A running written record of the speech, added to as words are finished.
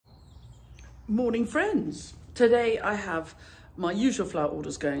Morning friends. Today I have my usual flower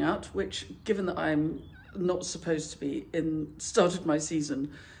orders going out, which, given that I'm not supposed to be started my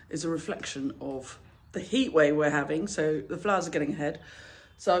season, is a reflection of the heat wave we're having, so the flowers are getting ahead.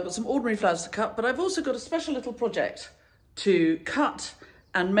 So I've got some ordinary flowers to cut, but I've also got a special little project to cut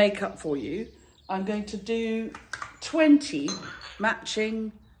and make up for you. I'm going to do 20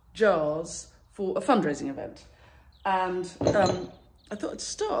 matching jars for a fundraising event. And I thought I'd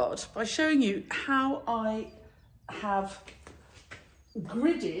start by showing you how I have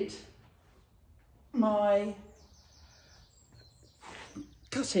gridded my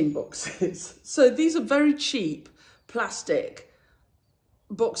cutting boxes. So these are very cheap plastic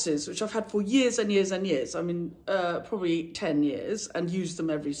boxes, which I've had for years and years and years. I mean, probably 10 years, and use them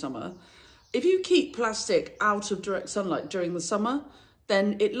every summer. If you keep plastic out of direct sunlight during the summer,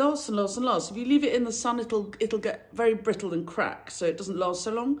 then it lasts and lasts and lasts. If you leave it in the sun, it'll get very brittle and crack, so it doesn't last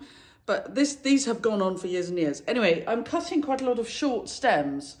so long. But these have gone on for years and years. Anyway, I'm cutting quite a lot of short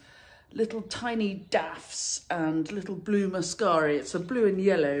stems, little tiny daffs and little blue muscari. It's a blue and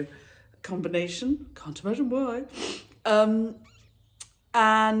yellow combination. Can't imagine why.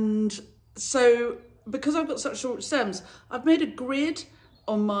 And so, because I've got such short stems, I've made a grid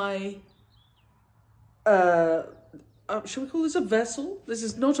on my shall we call this a vessel? This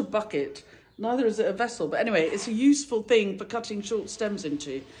is not a bucket, neither is it a vessel, but anyway, it's a useful thing for cutting short stems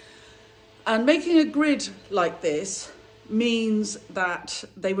into. And making a grid like this means that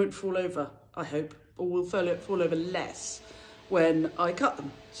they won't fall over, I hope, or will fall over less when I cut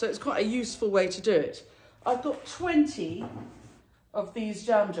them. So it's quite a useful way to do it. I've got 20 of these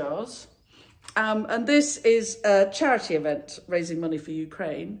jam jars, and this is a charity event raising money for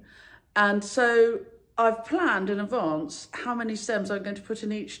Ukraine. And so I've planned in advance how many stems I'm going to put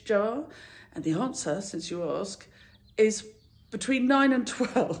in each jar. And the answer, since you ask, is between 9 and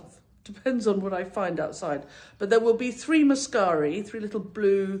 12. Depends on what I find outside. But there will be 3 muscari, 3 little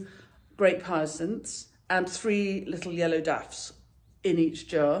blue grape hyacinths, and 3 little yellow daffs in each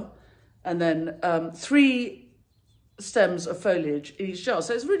jar. And then 3 stems of foliage in each jar.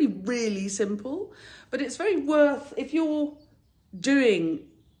 So it's really, really simple. But it's very worth, if you're doing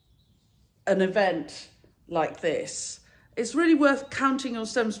an event like this, it's really worth counting your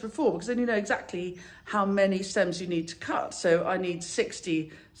stems before, because then you know exactly how many stems you need to cut. So I need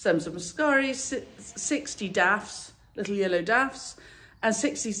 60 stems of muscari, 60 daffs, little yellow daffs, and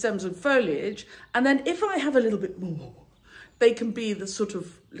 60 stems of foliage. And then if I have a little bit more, they can be the sort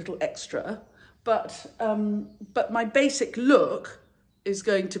of little extra. But my basic look is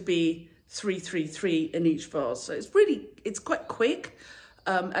going to be 3, 3, 3 in each vase. So it's quite quick.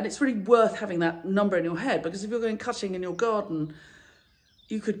 And it's really worth having that number in your head, because if you're going cutting in your garden,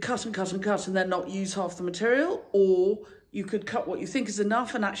 you could cut and cut and cut and then not use half the material, or you could cut what you think is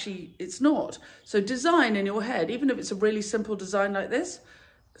enough and actually it's not. So design in your head, even if it's a really simple design like this,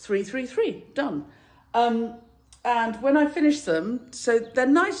 3, 3, 3, done. And when I finish them, so they're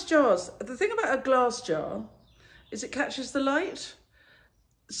nice jars. The thing about a glass jar is it catches the light.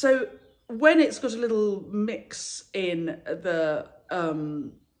 So when it's got a little mix in the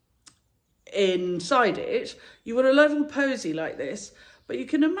inside it, you want a little posy like this, but you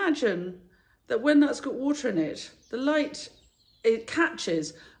can imagine that when that's got water in it, the light it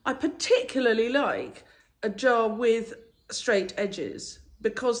catches. I particularly like a jar with straight edges,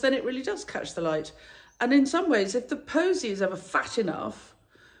 because then it really does catch the light. And in some ways, if the posy is ever fat enough,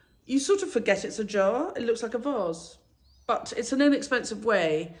 you sort of forget it's a jar. It looks like a vase, but it's an inexpensive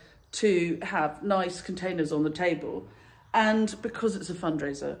way to have nice containers on the table. And because it's a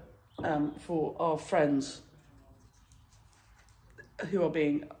fundraiser for our friends who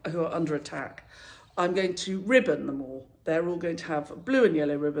are under attack, I'm going to ribbon them all. They're all going to have blue and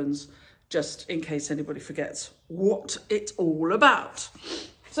yellow ribbons, just in case anybody forgets what it's all about.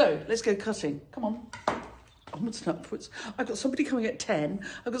 So let's go cutting. Come on. Onwards and upwards. I've got somebody coming at 10.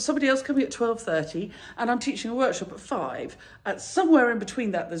 I've got somebody else coming at 12:30, and I'm teaching a workshop at 5. At somewhere in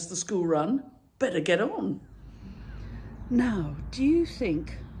between that, there's the school run. Better get on. Now, do you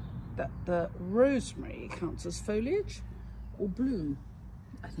think that the rosemary counts as foliage or blue?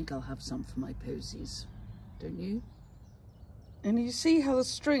 I think I'll have some for my posies, don't you? And you see how the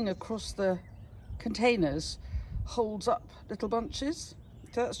string across the containers holds up little bunches?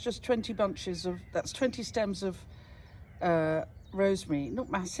 So that's just 20 bunches of, that's 20 stems of rosemary, not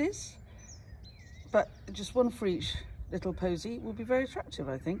masses, but just one for each little posy will be very attractive,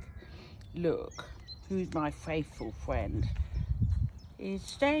 I think. Look. Who's my faithful friend? Is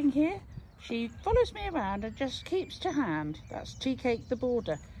staying here. She follows me around and just keeps to hand. That's Tea Cake the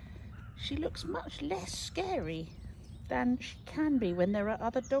Border. She looks much less scary than she can be when there are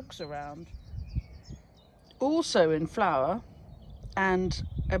other dogs around. Also in flower and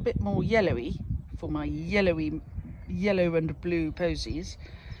a bit more yellowy for my yellow and blue posies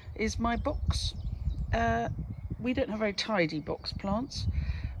is my box. We don't have very tidy box plants.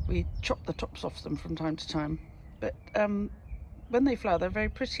 We chop the tops off them from time to time, but when they flower they're very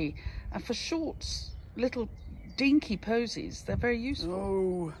pretty, and for short little dinky posies they're very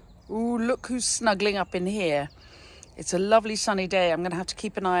useful. Oh, look who's snuggling up in here. It's a lovely sunny day. I'm going to have to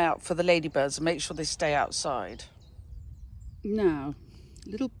keep an eye out for the ladybirds and make sure they stay outside. Now, a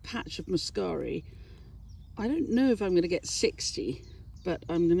little patch of muscari. I don't know if I'm going to get 60, but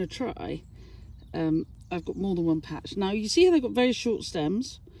I'm going to try. I've got more than one patch. Now, you see how they've got very short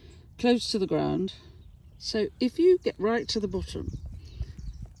stems, close to the ground. So if you get right to the bottom,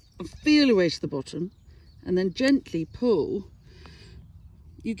 and feel your way to the bottom, and then gently pull,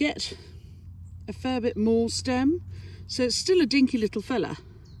 you get a fair bit more stem. So it's still a dinky little fella,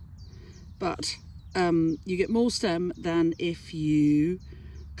 but you get more stem than if you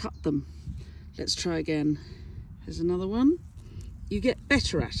cut them. Let's try again. Here's another one. You get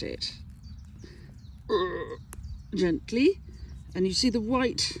better at it. Gently, and you see the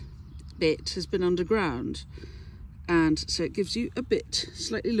white bit has been underground, and so it gives you a bit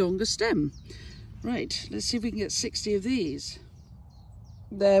slightly longer stem. Right, let's see if we can get 60 of these.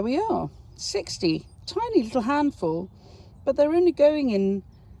 There we are, 60. Tiny little handful, but they're only going in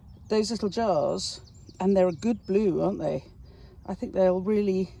those little jars, and they're a good blue, aren't they? I think they'll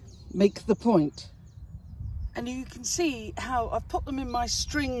really make the point. And you can see how I've put them in my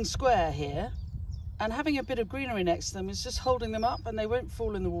string square here, and having a bit of greenery next to them is just holding them up, and they won't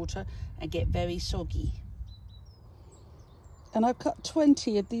fall in the water and get very soggy. And I've cut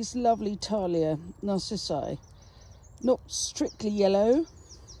 20 of these lovely Thalia narcissi. Not strictly yellow,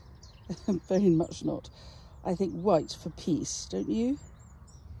 very much not. I think white for peace, don't you?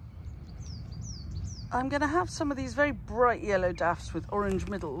 I'm going to have some of these very bright yellow dafts with orange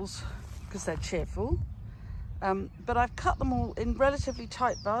middles because they're cheerful. But I've cut them all in relatively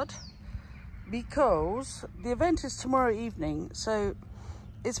tight bud because the event is tomorrow evening, so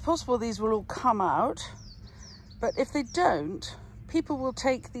it's possible these will all come out. But if they don't, people will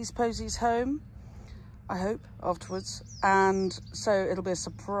take these posies home, I hope, afterwards. And so it'll be a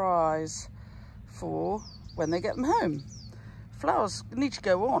surprise for when they get them home. Flowers need to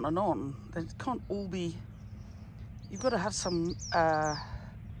go on and on. They can't all be... You've got to have some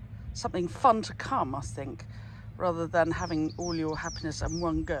something fun to come, I think, rather than having all your happiness in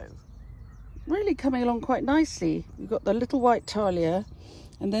one go. Really coming along quite nicely. You've got the little white Thalia,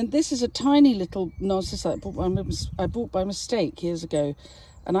 and then this is a tiny little narcissus I bought by mistake years ago,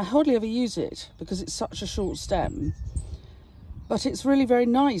 and I hardly ever use it because it's such a short stem. But it's really very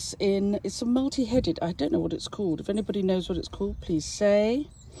nice it's a multi-headed, I don't know what it's called. If anybody knows what it's called, please say.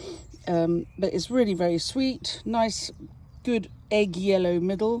 But it's really very sweet, nice, good egg yellow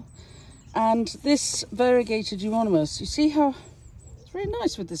middle. And this variegated euonymus, you see how it's very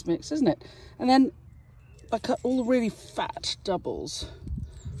nice with this mix, isn't it? And then I cut all the really fat doubles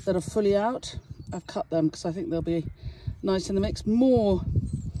that are fully out. I've cut them because I think they'll be nice in the mix.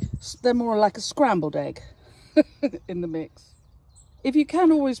 They're more like a scrambled egg in the mix. If you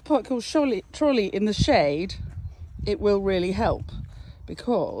can always park your trolley in the shade, it will really help,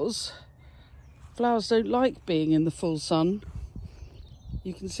 because flowers don't like being in the full sun.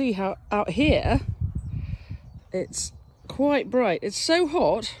 You can see how out here it's quite bright. It's so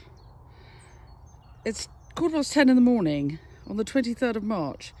hot. It's 10:15 in the morning on the 23rd of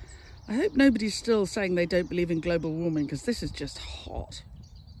March. I hope nobody's still saying they don't believe in global warming, because this is just hot.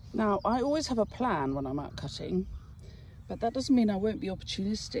 Now, I always have a plan when I'm out cutting, but that doesn't mean I won't be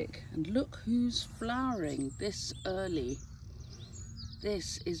opportunistic. And look who's flowering this early.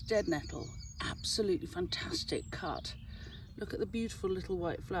 This is dead nettle. Absolutely fantastic cut. Look at the beautiful little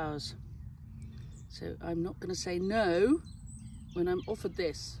white flowers. So I'm not going to say no when I'm offered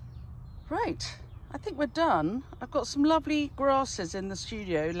this. Right, I think we're done. I've got some lovely grasses in the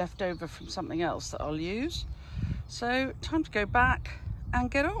studio left over from something else that I'll use. So time to go back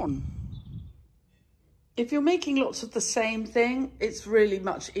and get on. If you're making lots of the same thing, it's really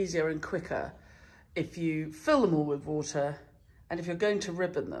much easier and quicker if you fill them all with water, and if you're going to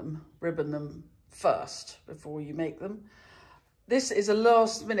ribbon them first before you make them. This is a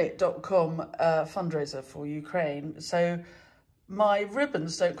lastminute.com fundraiser for Ukraine, so my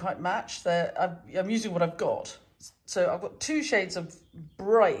ribbons don't quite match. I'm using what I've got. So I've got 2 shades of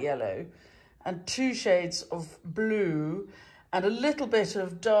bright yellow and 2 shades of blue and a little bit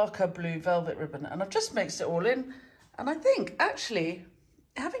of darker blue velvet ribbon, and I've just mixed it all in. And I think actually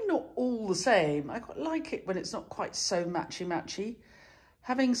having not all the same, I quite like it when it's not quite so matchy.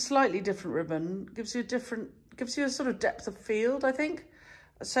 having slightly different ribbon gives you a sort of depth of field, I think.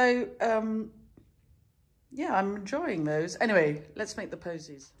 So, yeah, I'm enjoying those. Anyway, let's make the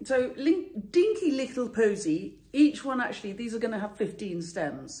posies. So, dinky little posy. Each one, actually, these are going to have 15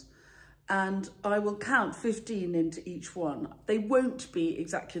 stems. And I will count 15 into each one. They won't be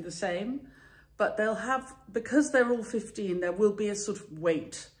exactly the same, but they'll have, because they're all 15, there will be a sort of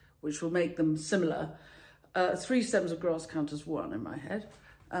weight, which will make them similar. 3 stems of grass count as 1 in my head.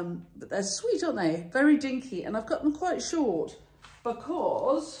 But they're sweet, aren't they? Very dinky. And I've got them quite short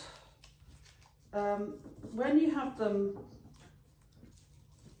because when you have them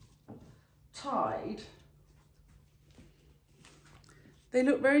tied, they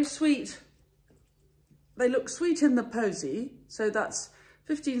look very sweet. They look sweet in the posy. So that's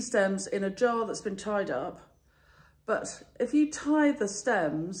 15 stems in a jar that's been tied up. But if you tie the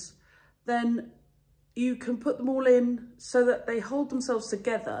stems, then you can put them all in so that they hold themselves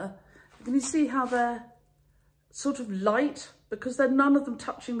together. Can you see how they're sort of light because they're none of them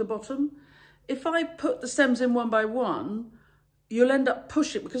touching the bottom? If I put the stems in one by one, you'll end up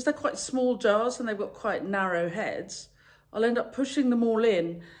pushing, because they're quite small jars and they've got quite narrow heads, I'll end up pushing them all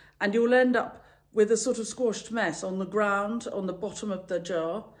in and you'll end up with a sort of squashed mess on the ground, on the bottom of the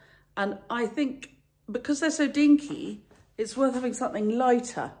jar. And I think because they're so dinky, it's worth having something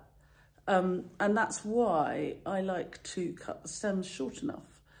lighter. And that's why I like to cut the stems short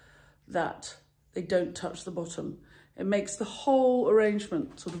enough that they don't touch the bottom. It makes the whole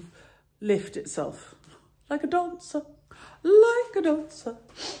arrangement sort of lift itself like a dancer, like a dancer.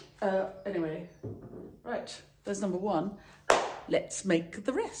 Anyway, right, there's number 1. Let's make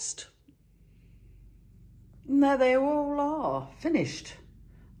the rest. And there they all are, finished.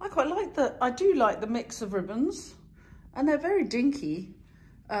 I do like the mix of ribbons, and they're very dinky,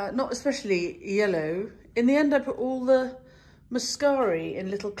 not especially yellow. In the end, I put all the mascara in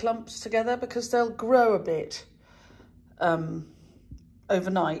little clumps together because they'll grow a bit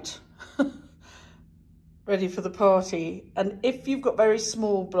overnight, ready for the party. And if you've got very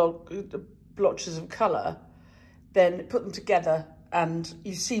small blotches of colour, then put them together and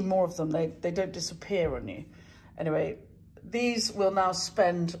you see more of them. They don't disappear on you. Anyway, these will now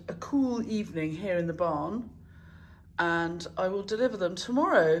spend a cool evening here in the barn, and I will deliver them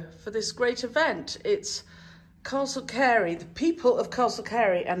tomorrow for this great event. It's Castle Carey. The people of Castle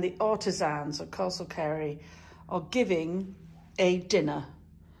Carey and the artisans of Castle Carey are giving a dinner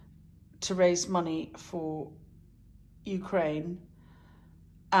to raise money for Ukraine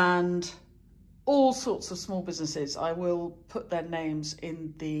and all sorts of small businesses. I will put their names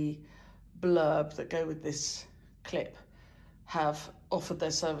in the blurb that go with this clip, have offered their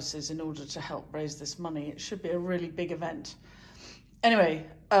services in order to help raise this money. It should be a really big event. Anyway,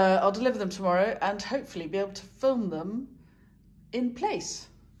 I'll deliver them tomorrow and hopefully be able to film them in place.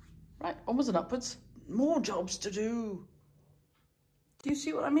 Right, onwards and upwards. More jobs to do. Do you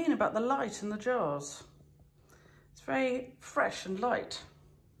see what I mean about the light in the jars? It's very fresh and light.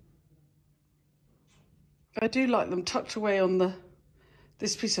 I do like them tucked away on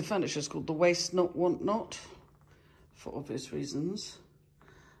this piece of furniture is called the Waste Not Want Not, for obvious reasons.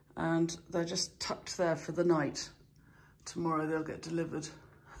 And they're just tucked there for the night. Tomorrow they'll get delivered.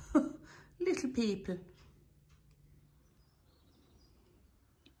 Little people.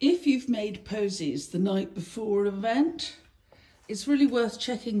 If you've made posies the night before an event, it's really worth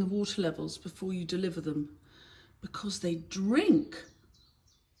checking the water levels before you deliver them because they drink.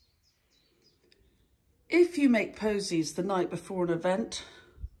 If you make posies the night before an event,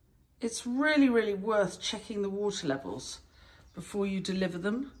 it's really, really worth checking the water levels before you deliver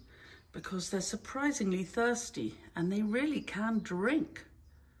them because they're surprisingly thirsty and they really can drink.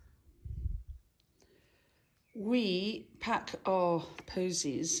 We pack our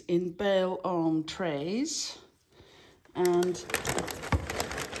posies in bale arm trays and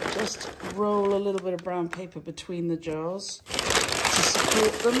just roll a little bit of brown paper between the jars to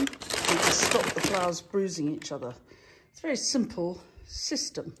support them and to stop the flowers bruising each other. It's a very simple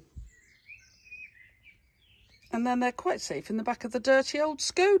system. And then they're quite safe in the back of the dirty old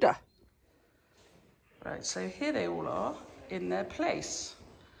Skoda. Right, so here they all are in their place.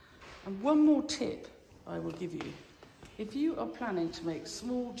 And one more tip I will give you. If you are planning to make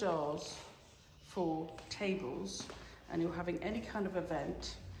small jars for tables and you're having any kind of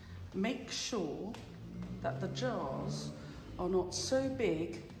event, make sure that the jars are not so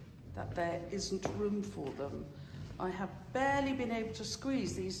big that there isn't room for them. I have barely been able to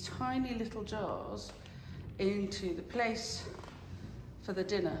squeeze these tiny little jars into the place for the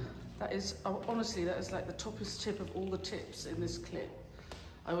dinner. That is, honestly, that is like the toppest tip of all the tips in this clip.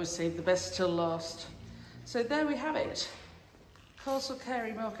 I always save the best till last. So there we have it. Castle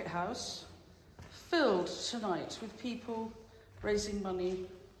Carey Market House, filled tonight with people raising money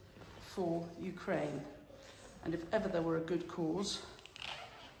for Ukraine. And if ever there were a good cause,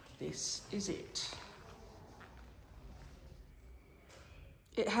 this is it.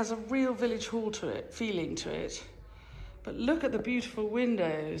 It has a real village hall to it, feeling to it. But look at the beautiful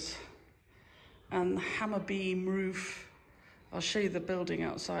windows and the hammer beam roof. I'll show you the building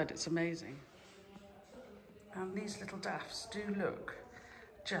outside, it's amazing. And these little daffs do look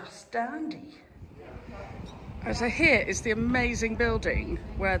just dandy. So here is the amazing building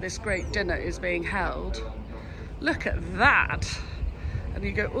where this great dinner is being held. Look at that. And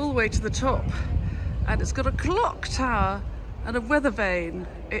you go all the way to the top and it's got a clock tower and a weather vane.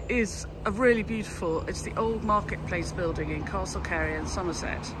 It is a really beautiful, it's the old marketplace building in Castle Carey in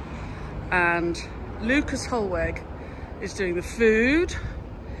Somerset. And Lucas Holweg is doing the food,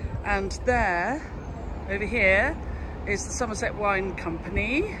 and there, over here, is the Somerset Wine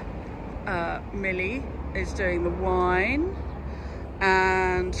Company. Millie is doing the wine,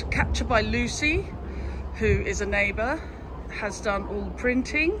 and Capture by Lucy, who is a neighbour, has done all the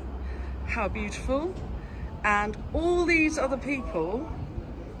printing. How beautiful. And all these other people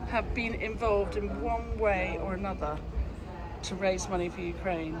have been involved in one way or another to raise money for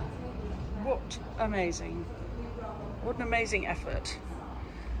Ukraine. What amazing. What an amazing effort.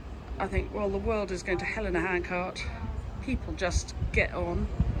 I think, well, the world is going to hell in a handcart. People just get on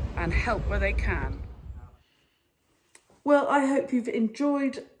and help where they can. Well, I hope you've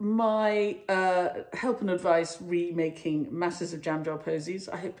enjoyed my help and advice remaking masses of jam jar posies.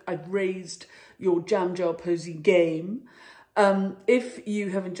 I hope I've raised your jam jar posy game. If you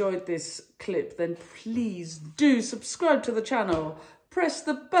have enjoyed this clip, then please do subscribe to the channel. Press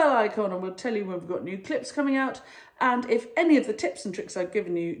the bell icon and we'll tell you when we've got new clips coming out. And if any of the tips and tricks I've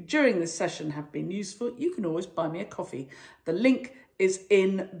given you during this session have been useful, you can always buy me a coffee. The link is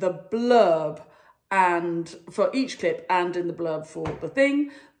in the blurb and for each clip and in the blurb for the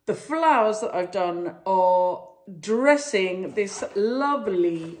thing. The flowers that I've done are dressing this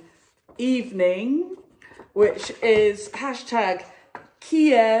lovely evening, which is hashtag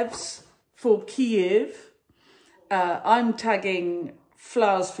Kievs for Kiev. I'm tagging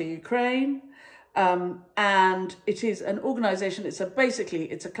Flowers for Ukraine. And it is an organisation, it's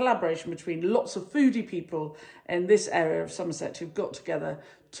a collaboration between lots of foodie people in this area of Somerset who've got together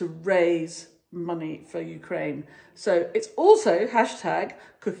to raise money for Ukraine. So it's also hashtag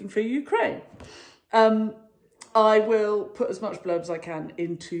Cooking for Ukraine. I will put as much blurb as I can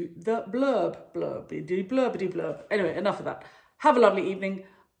into the blurbity blurb. Anyway, enough of that. Have a lovely evening.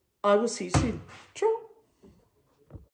 I will see you soon. Ciao.